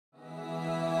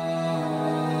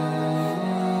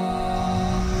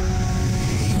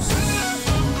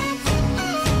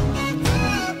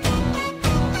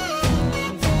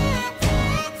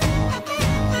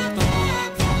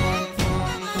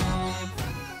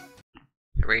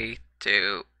3,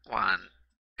 2, 1,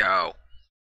 go.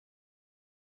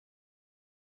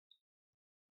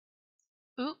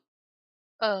 Oop.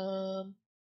 Um.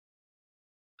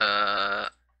 Uh,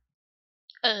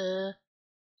 Uh.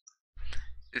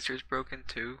 is yours broken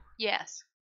too? Yes.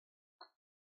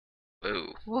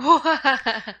 Whoa. What?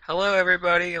 Hello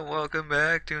everybody and welcome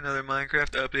back to another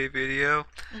Minecraft update video.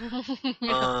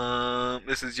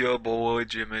 This is your boy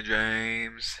Jimmy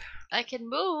James. I can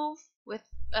move with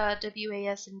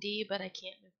WASD, but I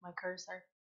can't move my cursor.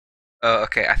 Oh,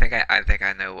 okay. I think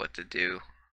I know what to do.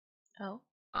 Oh.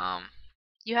 Um,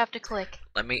 You have to click.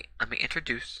 let me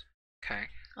introduce. Okay.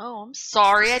 Oh, I'm This,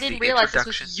 sorry. this I is the didn't realize this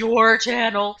introduction. was your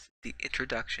channel. The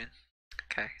introduction.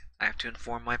 Okay. I have to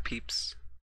inform my peeps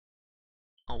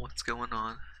on what's going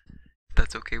on. If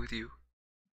that's okay with you.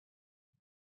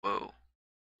 Whoa.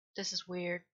 This is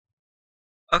weird.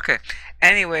 Okay.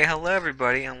 Anyway, hello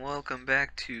everybody and welcome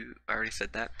back to. I already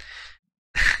said that.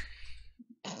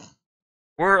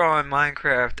 We're on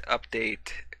Minecraft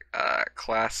Update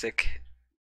Classic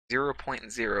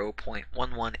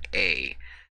 0.0.11a.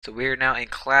 So we are now in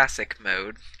Classic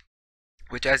mode,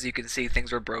 which as you can see,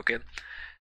 things were broken.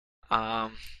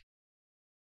 Um,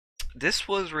 this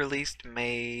was released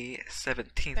May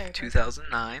 17th, Very broken.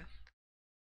 2009.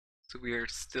 So we are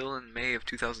still in May of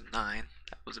 2009.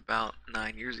 That was about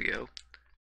 9 years ago.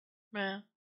 Yeah.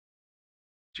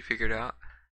 Did you figure it out?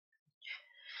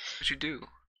 What'd you do?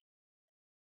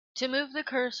 To move the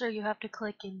cursor, you have to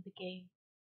click in the game.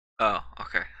 Oh,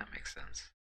 okay. That makes sense.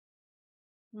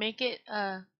 Make it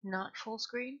not full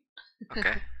screen,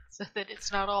 Okay. so that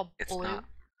it's not all It's blue. not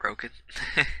broken.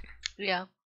 Yeah.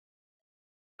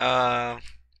 Um.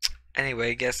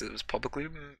 Anyway, I guess it was publicly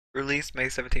released May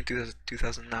 17th,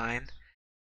 2009.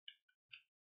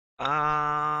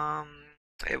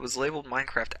 It was labeled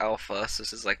Minecraft Alpha, so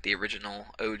this is like the original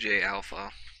OJ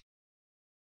Alpha.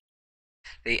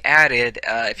 They added,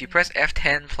 if you press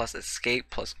F10 plus Escape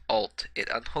plus Alt, it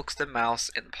unhooks the mouse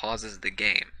and pauses the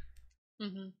game.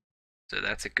 Mhm. So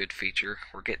that's a good feature.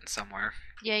 We're getting somewhere.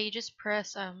 Yeah, you just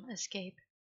press escape.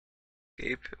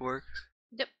 Escape, it works.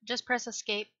 Yep, just press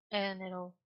escape and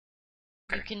you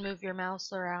Okay. can move your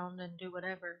mouse around and do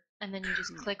whatever. And then you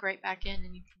just click right back in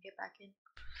and you can get back in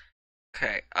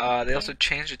Okay. the They also game.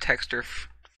 changed the texture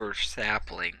for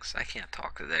saplings. I can't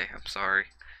talk today. I'm sorry.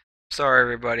 Sorry,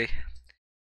 everybody.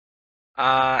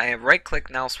 And right click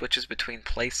now switches between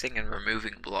placing and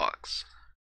removing blocks.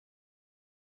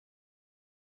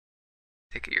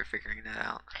 Take it you're figuring that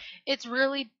out. It's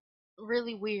really,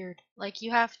 really weird. Like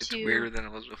you have It's to, weirder than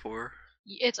it was before.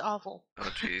 it's awful. Oh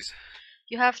jeez.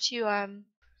 You have to,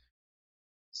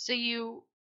 so you,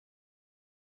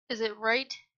 is it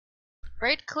right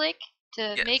click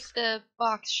to make Yes. the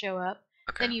box show up,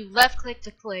 Okay. then you left click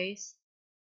to place,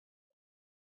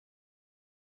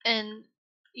 and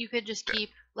you could just Okay.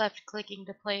 keep left clicking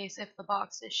to place if the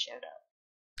box is showed up.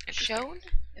 Interesting. Shown?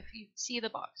 If you see the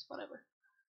box, whatever.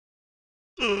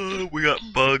 We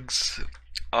got bugs.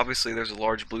 Obviously, there's a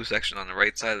large blue section on the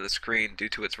right side of the screen due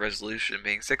to its resolution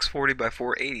being 640 by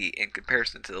 480 in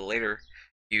comparison to the later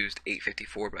used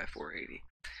 854 by 480.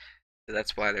 So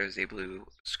that's why there's a blue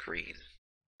screen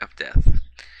of death.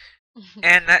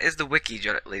 And that is the wiki,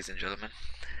 ladies and gentlemen.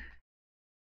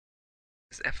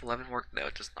 Does F11 work? No,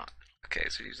 it does not. Okay,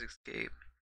 so use escape.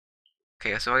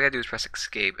 Okay, so all I gotta do is press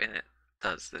escape and it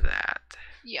does that.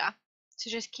 Yeah. So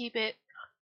just keep it.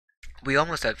 We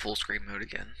almost had full screen mode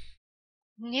again.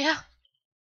 Yeah.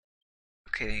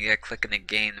 Okay, then you gotta click in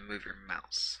again to move your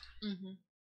mouse. Mhm.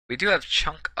 We do have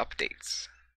chunk updates,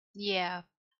 Yeah.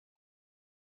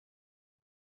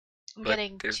 I'm but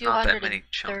getting there's not that many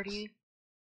chunks. 230,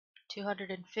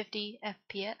 250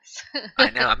 FPS. I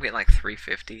know, I'm getting like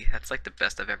 350. That's like the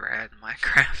best I've ever had in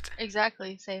Minecraft.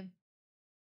 Exactly, same.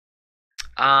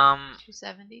 Um,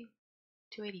 270,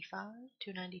 285,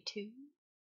 292.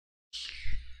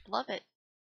 Love it.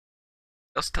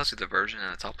 it also tells you the version in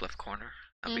the top left corner.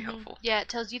 That'd be helpful. Yeah, it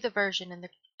tells you the version in the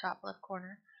top left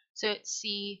corner. So it's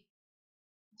C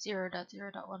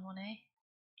 0.0.11a.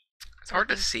 It's But I hard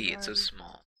to think see, you it's so already.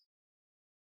 small.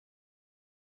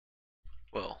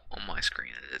 Well, on my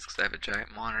screen it is, because I have a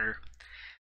giant monitor.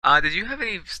 Did you have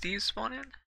any Steve spawn in?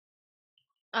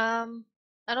 Um,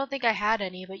 I don't think I had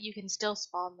any, but you can still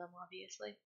spawn them,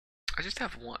 obviously. I just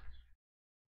have one.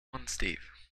 One Steve.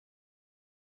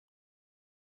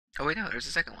 Oh wait, no, there's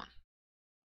a second one.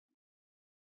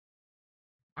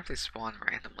 Why do they spawn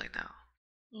randomly now?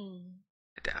 Mm.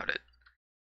 I doubt it.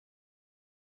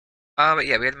 But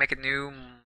yeah, we had to make a new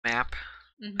map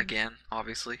Mhm. again,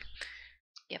 obviously.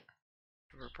 Yep.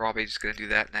 We're probably just gonna do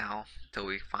that now until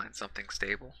we find something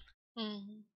stable.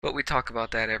 Hmm. But we talk about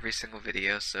that every single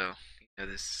video, so you know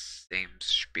this same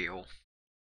spiel.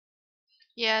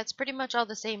 Yeah, it's pretty much all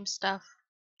the same stuff.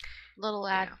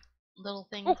 Yeah. Little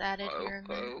Oh, things added oh, here and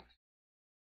there. oh.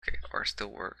 Okay, R still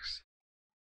works.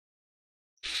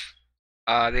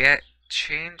 They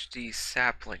changed the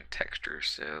sapling texture,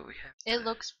 so we have It to.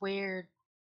 looks weird.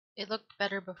 It looked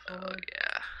better Oh before.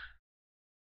 yeah.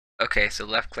 Okay, so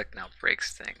left click now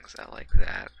breaks things. I like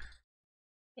that.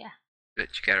 Yeah.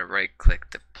 But you gotta right click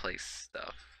to place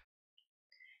stuff.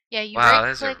 Yeah, you Wow, right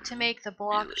those are click to make the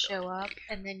block really show up, ugly.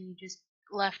 and then you just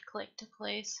left click to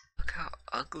place. Look how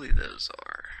ugly those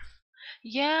are.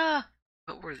 Yeah.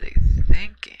 What were they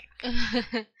thinking?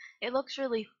 It looks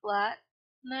really flat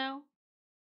now.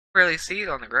 Barely see it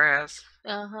on the grass.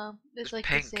 Uh-huh. It's It's like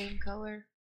the pink. same color,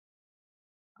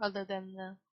 other than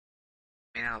the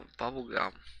Made out of bubble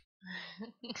gum.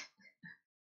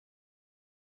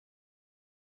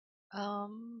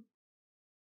 um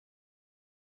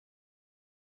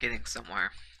Getting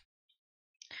somewhere.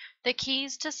 the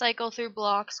keys to cycle through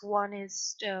blocks: 1 is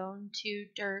stone, 2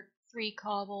 dirt, 3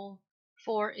 cobble,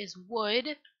 4 is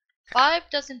wood, 5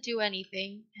 doesn't do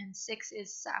anything, and 6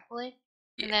 is sapling.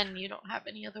 And Yeah, then you don't have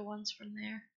any other ones from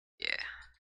there. yeah.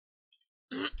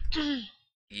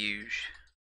 Huge.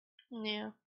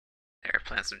 Yeah. There,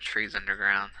 plant some trees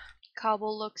underground.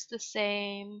 Cobble looks the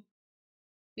same.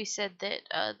 We said that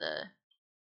the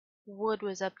wood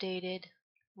was updated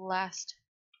last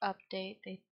update.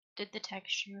 They did the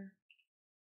texture.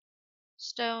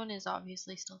 Stone is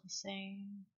obviously still the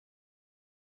same.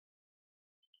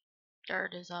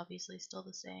 Dirt is obviously still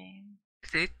the same.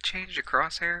 Did they change the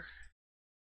crosshair?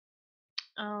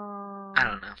 I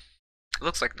don't Um, know. It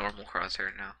looks like normal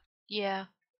crosshair now. yeah.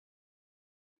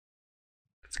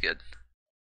 That's good.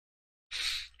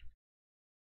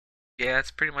 Yeah,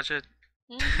 that's pretty much it.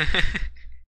 Hmm.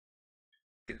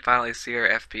 You can finally see our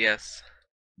FPS.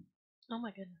 Oh my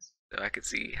goodness. So I can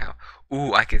see how.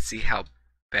 Ooh, I can see how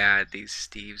bad these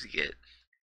Steves get.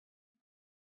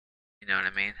 You know what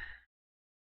I mean?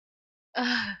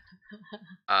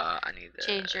 I need to.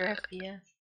 Change your FPS.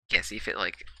 Yeah, see if it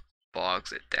like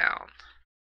bogs it down.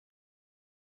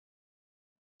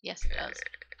 Yes, it Okay. does.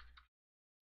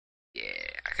 Yeah,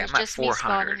 okay, There's I'm at just me 400.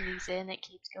 spawning these in. It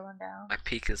keeps going down. My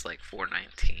peak is like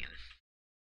 419.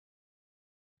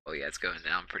 Oh yeah, it's going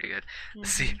down pretty good.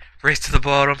 Let's see. Hmm. Race to the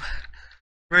bottom.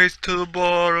 Race to the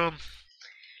bottom.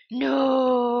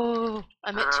 No!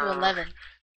 I'm at Urgh. 211.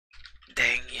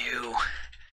 Dang you.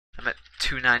 I'm at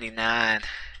 299.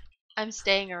 I'm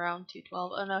staying around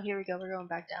 212. Oh no, here we go. We're going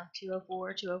back down.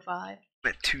 204, 205. I'm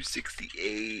at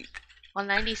 268.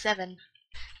 197.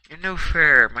 You're no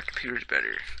fair. My computer's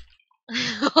better.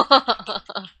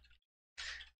 I'm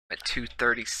at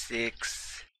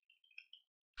 236.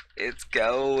 It's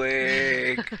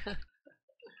going.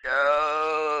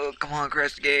 Go. Come on,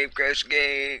 crash the game. Crash the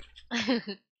game.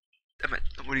 I'm at,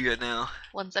 what are you at now?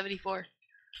 174.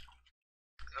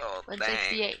 Oh,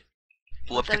 dang. 168.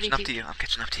 Well, I'm catching up 172. to you. I'm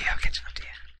catching up to you. I'm catching up to you.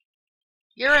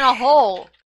 You're in a hole.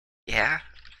 Yeah?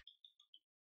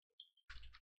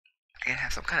 I gotta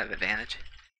have some kind of advantage.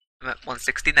 I'm at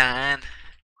 169.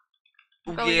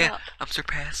 I'm Oh going yeah, up. I'm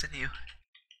surpassing you.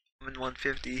 I'm in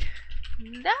 150.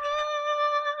 No!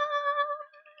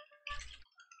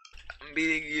 I'm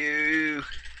beating you.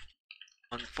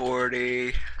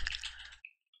 140.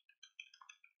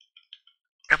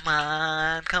 Come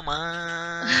on, come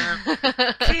on.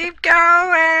 Keep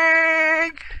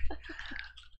going.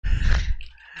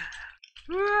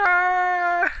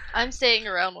 I'm staying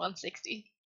around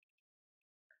 160.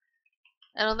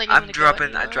 I don't think I'm I'm gonna go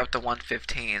dropping. I anywhere. dropped to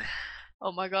 115.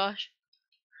 Oh my gosh.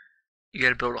 You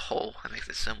gotta build a hole. That makes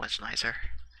it so much nicer.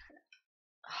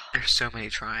 There's so many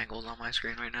triangles on my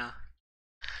screen right now.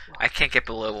 I can't get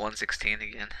below 116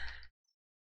 again.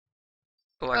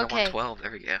 Oh, I got Okay. 112.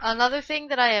 There we go. Another thing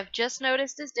that I have just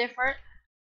noticed is different.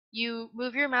 You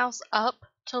move your mouse up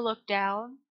to look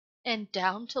down and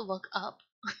down to look up.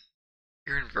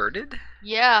 You're inverted?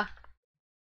 Yeah,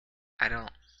 I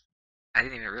don't. I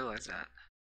didn't even realize that.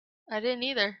 I didn't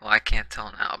either. Well, I can't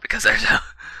tell now because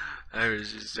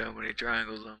there's just so many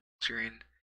triangles on the screen.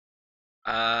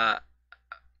 Uh,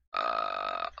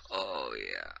 oh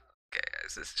yeah. Okay,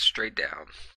 guys, this is straight down.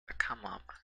 Come up.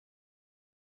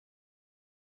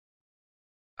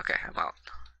 Okay, I'm out.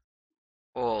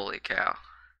 Holy cow.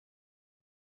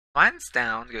 Mine's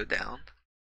down, go down.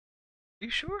 You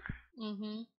sure?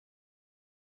 Mm-hmm.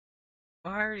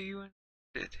 Why are you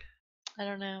inverted? I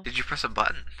don't know. Did you press a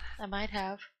button? I might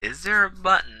have. Is there a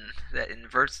button that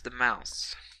inverts the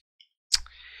mouse?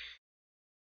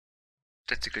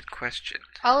 That's a good question.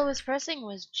 All I was pressing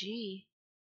was G.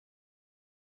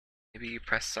 Maybe you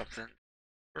press something.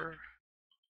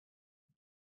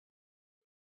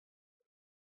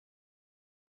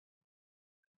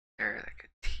 There, like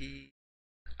a T,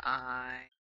 I.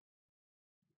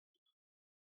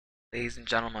 Ladies and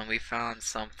gentlemen, we found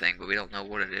something, but we don't know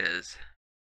what it is.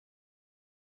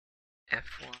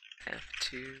 F1,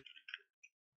 F2.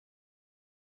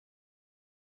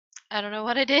 I don't know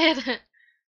what I did.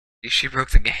 She broke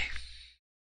the game.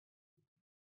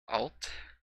 Alt.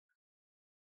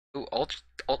 Ooh, alt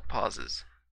pauses.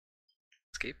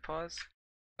 Escape pause?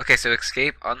 Okay, so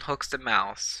escape unhooks the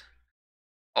mouse.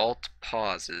 Alt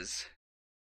pauses.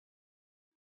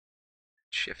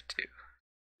 Shift 2.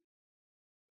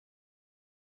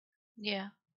 Yeah.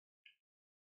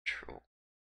 Control.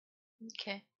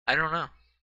 Okay. I don't know.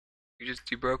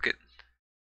 You broke it.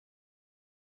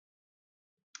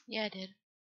 Yeah, I did.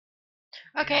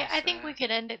 Okay, I Here's, think we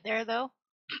could end it there, though.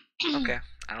 okay.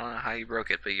 I don't know how you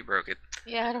broke it, but you broke it.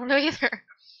 Yeah, I don't know either.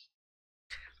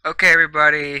 Okay,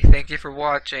 everybody. Thank you for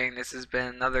watching. This has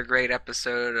been another great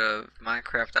episode of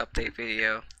Minecraft Update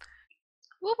video.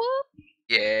 Whoop whoop.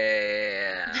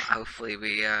 Yeah. Hopefully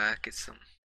we get some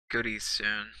goodies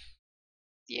soon.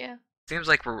 Yeah. Seems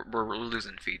like we're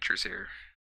losing features here.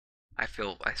 I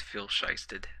feel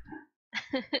shysted.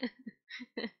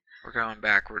 We're going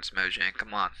backwards, Mojang.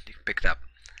 Come on, you can pick it up.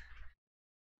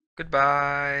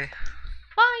 Goodbye.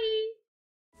 Bye.